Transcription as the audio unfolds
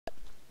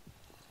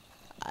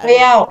Way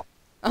out.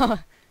 Oh,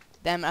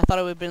 damn it, I thought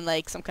it would have been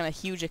like some kind of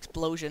huge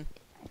explosion.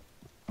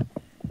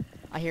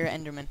 I hear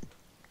Enderman.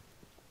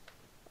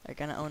 They're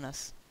gonna own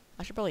us.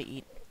 I should probably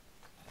eat.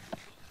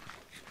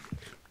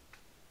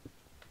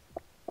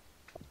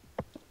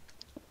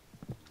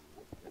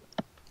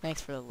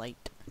 Thanks for the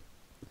light.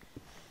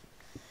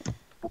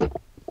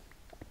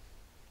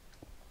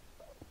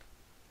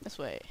 This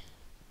way.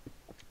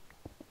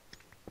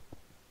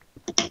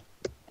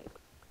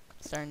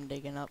 Starting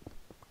digging up.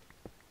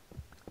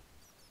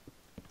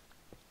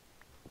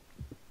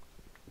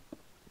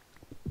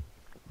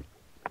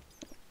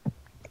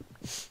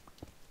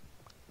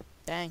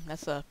 Dang,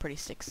 that's a pretty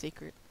sick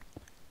secret.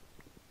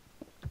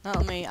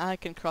 Not me, I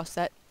can cross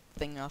that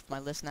thing off my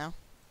list now.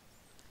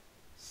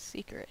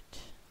 Secret.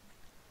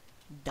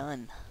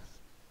 Done.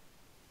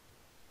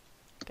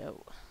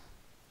 Go.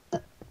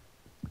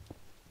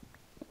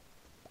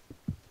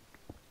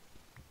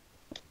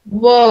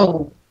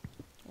 Whoa.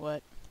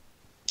 What?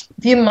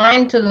 If you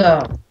mine to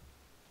the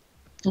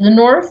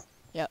north.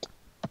 Yep.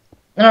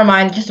 Never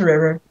mind, just a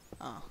river.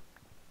 Oh.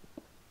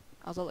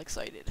 I was all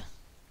excited.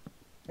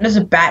 There's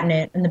a bat in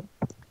it, and the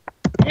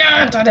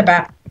no, it's not a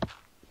bat.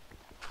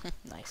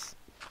 Nice.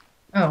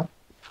 Oh.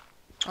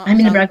 Oh, I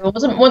mean, found-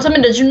 once I'm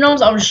in the gym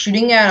I was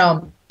shooting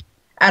at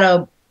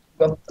a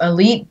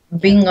elite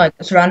being like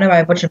surrounded by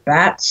a bunch of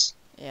bats.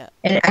 Yeah.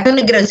 And I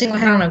couldn't get a single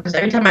hit on them because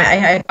every time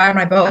I fired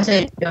my bow, I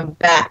said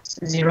bats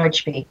 0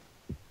 HP.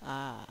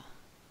 Ah.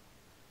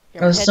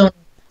 Here, I was so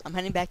I'm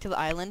heading back to the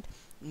island,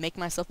 make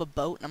myself a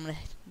boat, and I'm gonna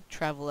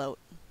travel out.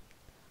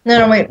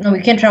 no wait no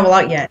we can't travel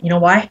out yet. You know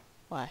why?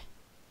 Why?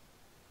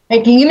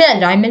 Hey, can you give me that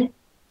diamond?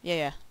 Yeah,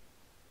 yeah.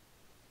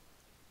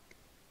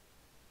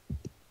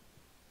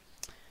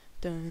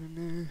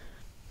 Dun-dun-dun.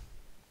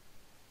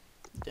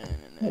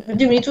 Dun-dun-dun.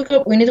 Dude,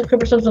 we need to equip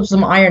ourselves with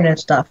some iron and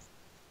stuff.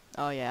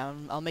 Oh yeah,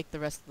 I'll make the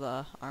rest of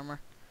the armor.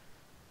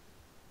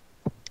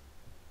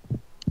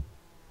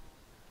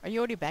 Are you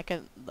already back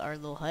at our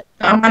little hut?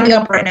 I'm mining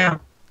up right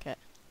now.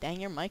 Dang,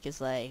 your mic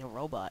is like a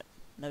robot.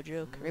 No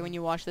joke. Right when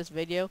you watch this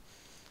video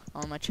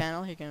on my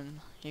channel,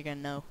 you're gonna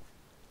know.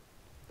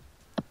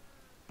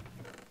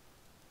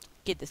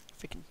 Get this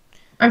freaking.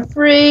 I'm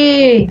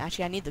free.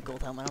 Actually, I need the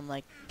gold helmet. I'm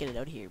like, get it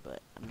out of here, but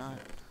I'm not.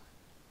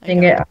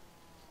 Dang it.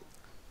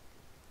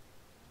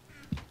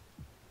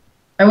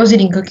 I was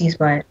eating cookies,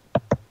 but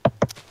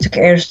took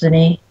airs to the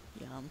knee.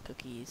 Yum,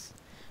 cookies.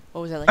 What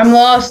was that like? I'm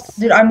lost,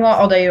 dude. I'm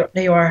lost. Oh, there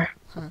you are.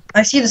 Huh.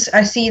 I see this.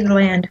 I see the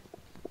land.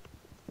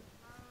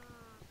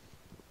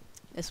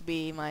 This will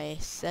be my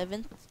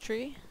 7th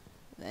tree.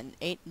 Then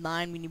 8,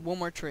 9. We need one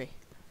more tree,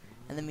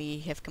 and then we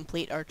have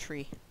complete our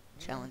tree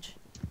challenge.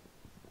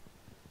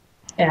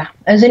 Yeah.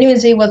 I didn't even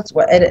say what.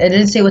 It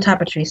didn't say what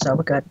type of tree, so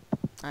we're good.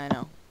 I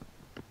know.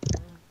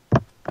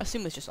 I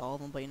assume it's just all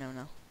of them, but you never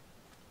know.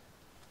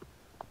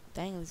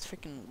 Dang, this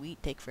freaking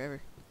wheat take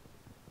forever.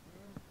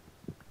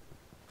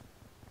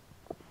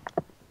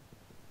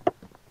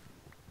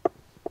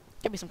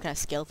 Give me some kind of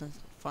skeleton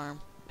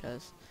farm,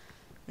 because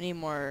we need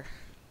more.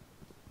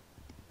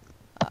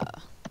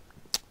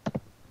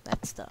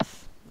 That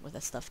stuff. What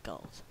that stuff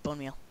called? Bone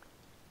meal.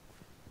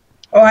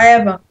 Oh, I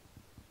have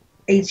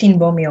 18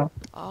 bone meal.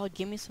 Oh,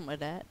 give me some of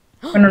that.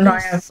 Oh, no, I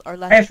Yes, have- our I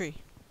last have- tree.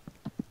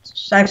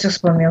 I have 6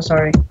 bone meal.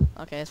 Sorry.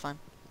 Okay, that's fine.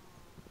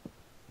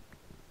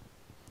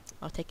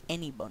 I'll take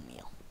any bone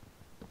meal.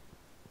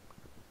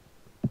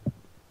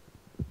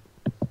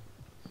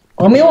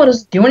 Bone meal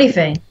doesn't do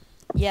anything.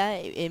 Yeah,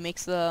 it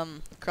makes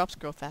the crops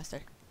grow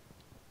faster.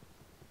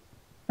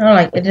 No,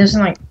 like it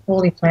doesn't like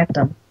fully plant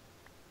them.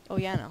 Oh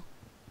yeah, I know.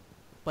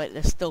 But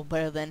it's still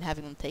better than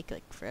having them take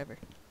like forever.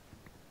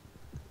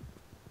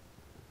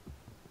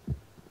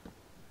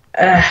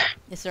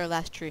 This is our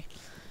last tree.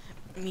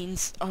 It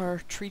means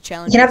our tree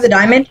challenge. You can have is the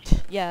diamond?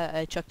 complete. Yeah,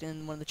 I chucked it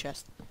in one of the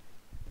chests.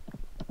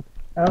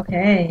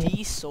 Okay.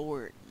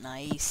 D-sword.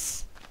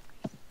 Nice.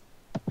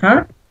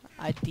 Huh?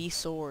 I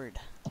D-sword.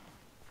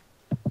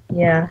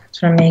 Yeah,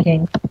 that's what I'm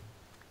making.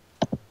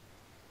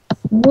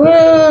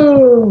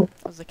 Woo!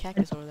 There's a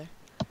cactus over there.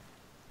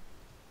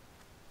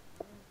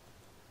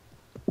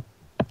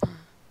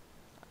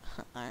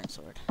 Iron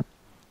sword.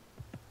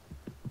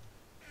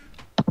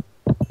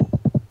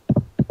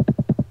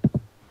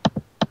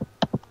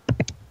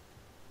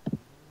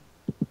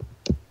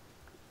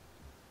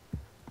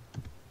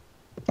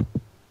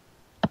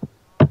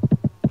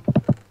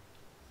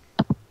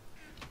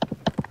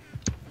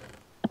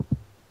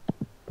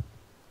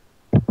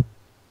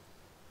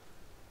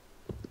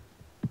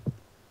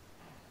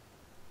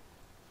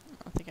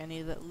 I think I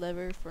need that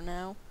lever for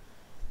now.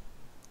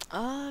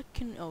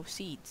 Oh,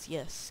 seeds,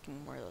 yes, give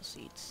me more of those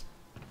seeds.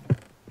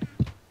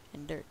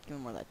 And dirt, give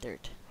me more of that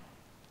dirt.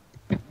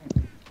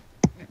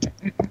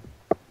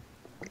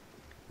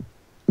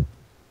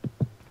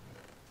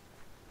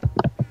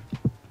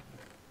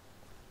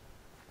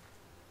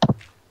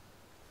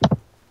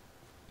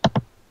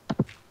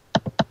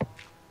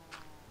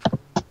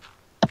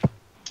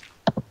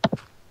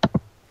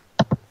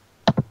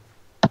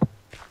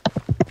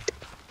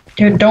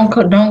 Dude, don't,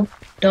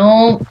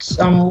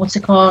 what's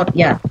it called?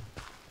 Yeah.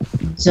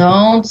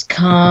 Don't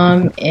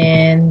come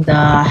in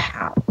the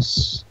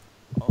house.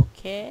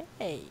 Okay.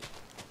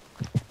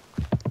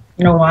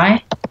 You know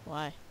why?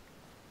 Why?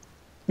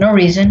 No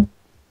reason.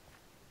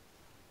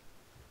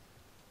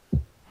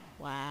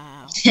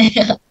 Wow.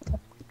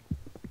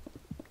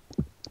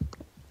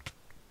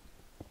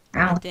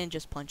 Ow. I didn't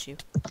just punch you.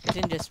 I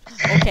didn't just.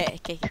 Okay.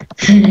 Okay.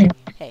 Hey.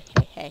 Hey.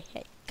 Hey.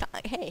 Hey.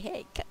 Hey.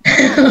 Hey. Hey.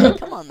 Come on, man.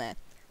 Come on, man.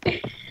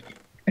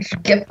 I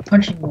should get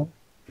punching you.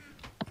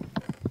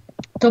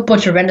 Don't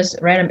punch a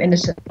random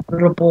innocent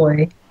little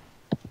boy.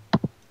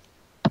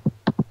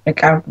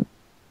 Like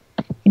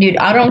dude,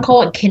 I don't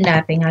call it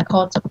kidnapping. I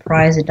call it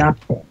surprise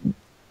adoption.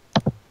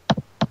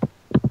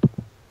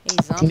 Hey,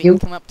 Do zombie, you?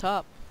 come up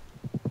top.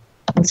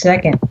 1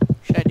 second.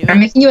 Should I do I'm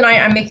it? making you an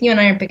iron. I'm making you an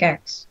iron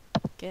pickaxe.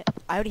 Get.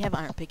 I already have an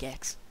iron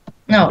pickaxe.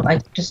 No,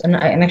 like just an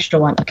extra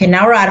one. Okay,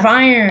 now we're out of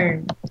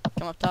iron.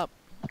 Come up top.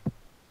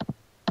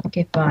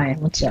 Okay, fine.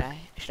 What's Should up?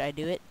 I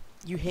do it?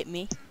 You hit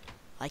me,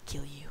 I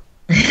kill you.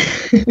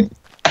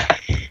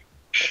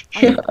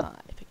 I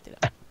picked it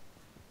up.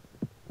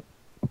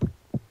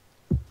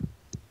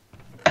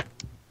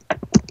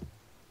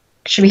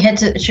 Should we head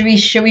to?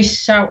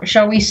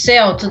 Shall we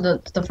sail to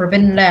the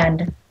Forbidden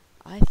Land?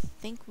 I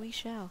think we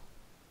shall.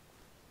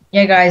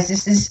 Yeah, guys,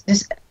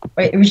 this.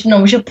 Wait, we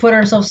should put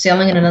ourselves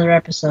sailing in another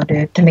episode,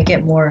 dude, to make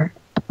it more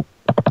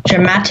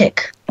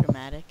dramatic,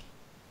 Dramatic.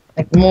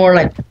 like more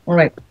like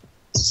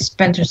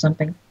suspense or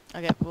something.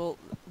 Okay,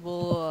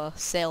 we'll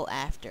sail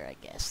after, I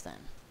guess. Then.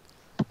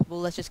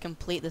 Well, let's just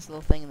complete this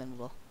little thing, and then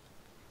we'll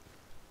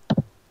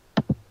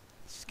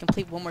just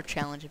complete one more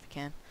challenge if you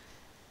can.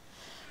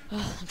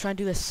 I'm trying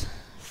to do this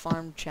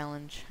farm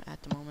challenge at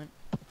the moment.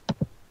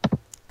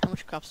 How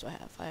much crops do I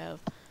have? I have,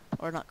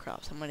 or not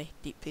crops. How many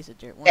deep pieces of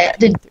dirt? One, Yeah,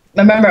 two, three.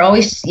 remember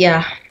always.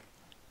 Yeah,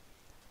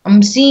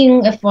 I'm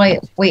seeing if I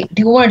wait.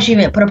 Do one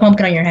achievement. Put a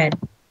pumpkin on your head.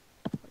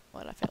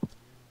 What? I failed.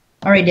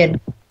 Already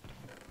did.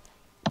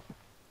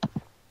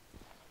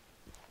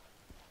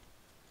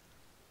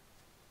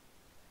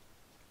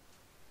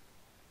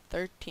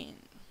 $13.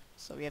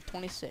 So we have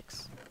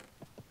 26.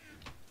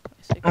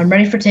 I'm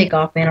ready for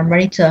takeoff, man. I'm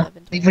ready to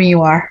leave when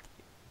you are.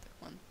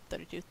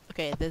 32.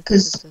 Okay,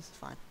 this is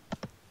fine.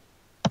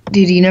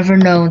 Dude, you never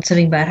know when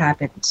something bad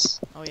happens.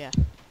 Oh yeah.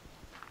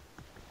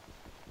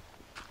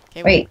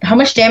 Okay. Wait, how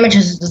much damage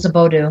does the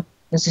bow do?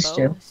 Does this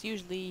do? It's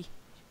usually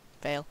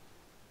fail.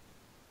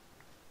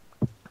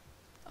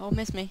 Oh,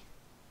 miss me.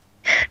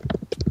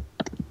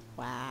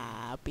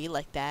 Wow, be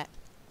like that.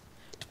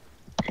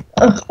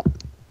 Ugh.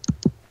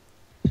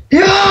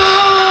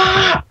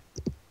 Yeah!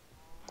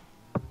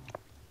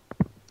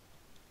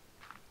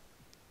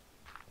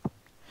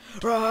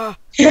 Rah!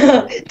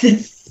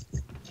 This,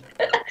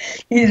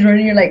 he's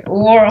running. You're like,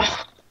 whoa.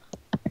 I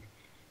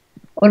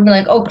would be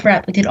like, oh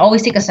crap! We did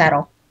always take a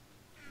saddle.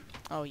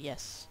 Oh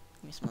yes.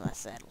 Give me some of that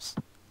saddles.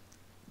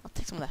 I'll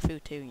take some of that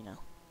food too, you know.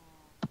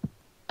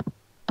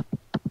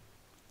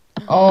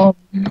 Oh,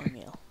 Bone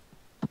meal.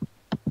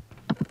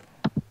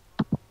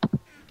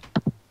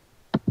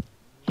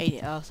 Hey,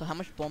 so how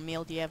much bone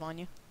meal do you have on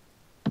you?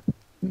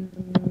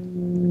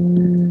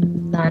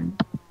 none.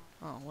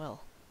 Oh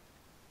well.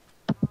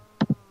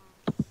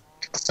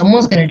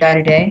 Someone's gonna die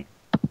today.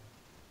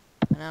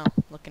 I know.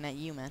 Looking at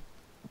you, man.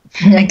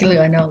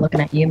 I know.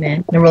 Looking at you,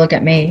 man. Never look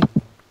at me.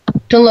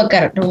 Don't look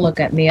at it. Don't look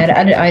at me.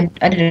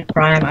 I did a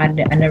crime. I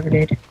never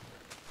did.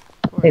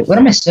 Wait, what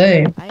am I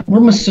saying? I have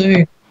What no am I idea.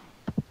 saying?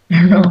 I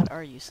don't know. What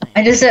are you saying?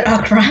 I just said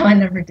a crime. I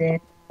never did.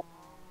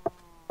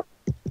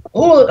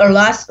 Oh, our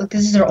last.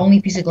 This is our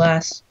only piece of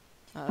glass.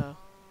 Uh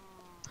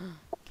oh.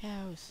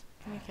 Cows.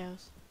 Come here,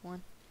 cows.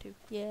 1, 2.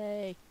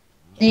 Yay.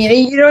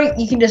 You know,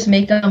 you can just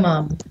make them.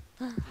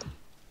 The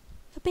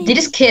They baby.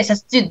 just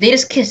kiss. Dude, they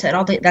just kiss.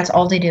 That's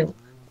all they do.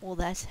 Well,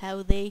 that's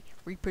how they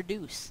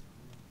reproduce.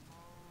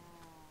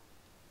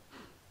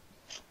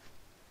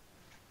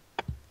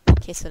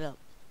 Kiss it up.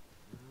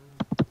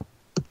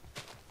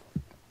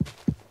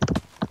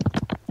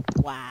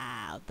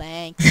 Wow,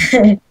 thanks.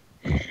 Come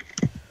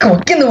on,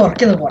 get in the water.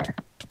 Get in the water.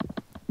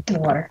 Get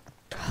in the water.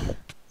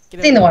 Get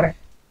Stay in the over water.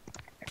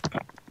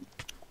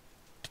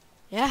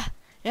 Yeah,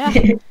 yeah,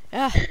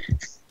 yeah.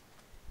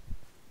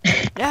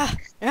 Yeah,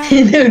 yeah.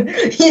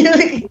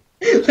 Dude,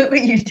 look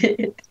what you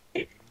did.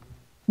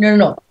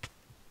 No.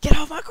 Get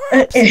off my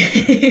crops!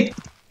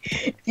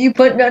 If you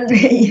put on,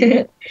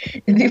 if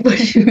you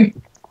push,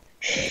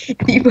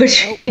 if you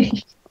push.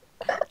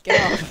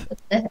 Get off.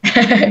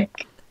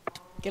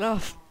 Get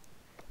off.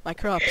 My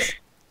crops.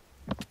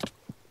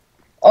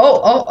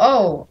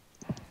 Oh.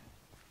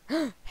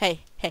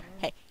 Hey.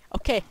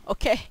 Okay.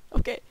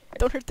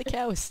 Don't hurt the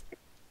cows.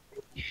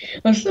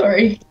 I'm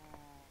sorry.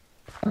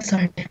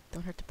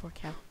 Don't hurt the poor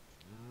cow.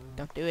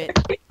 Don't do it.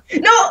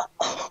 No!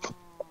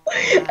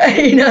 I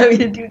didn't know me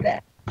to do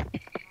that.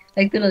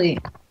 Like, literally.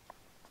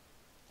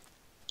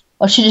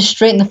 I'll shoot you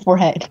straight in the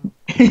forehead.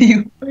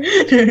 You.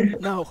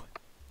 No.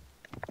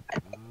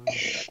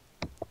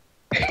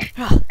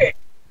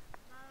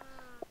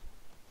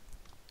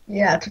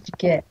 Yeah, that's what you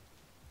get.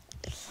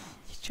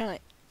 He's trying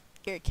to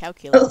get a cow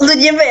killer. Did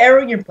you have an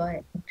arrow in your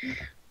butt?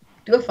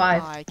 Do a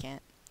 5. Oh, I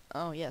can't.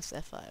 Oh, yes,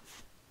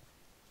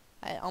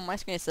 F5. On my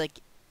screen, it's like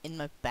in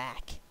my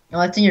back.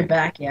 Oh, it's in your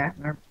back, yeah.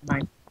 Never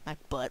mind. My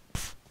butt.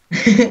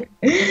 Pff.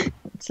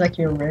 It's like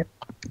your rip.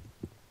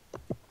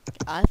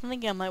 I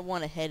think I might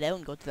want to head out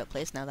and go to that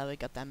place now that we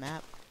got that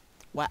map.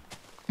 What?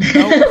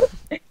 No.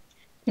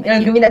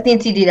 No, give me that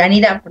TNT, dude. I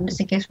need that just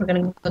in case we're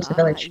gonna go to the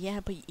village. Yeah,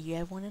 but you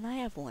have one and I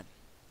have one.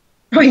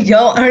 Wait,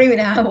 don't. I don't even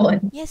have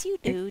one. Yes, you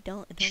do.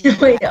 Don't.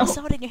 Wait, I no.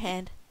 saw it in your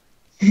hand.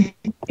 Okay,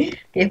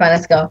 fine.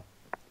 Let's go.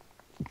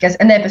 Guys,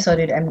 end the episode,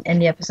 dude.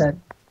 End the episode.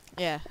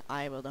 Yeah,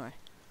 I will. Don't worry.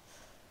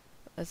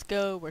 Let's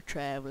go. We're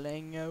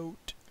traveling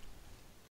out.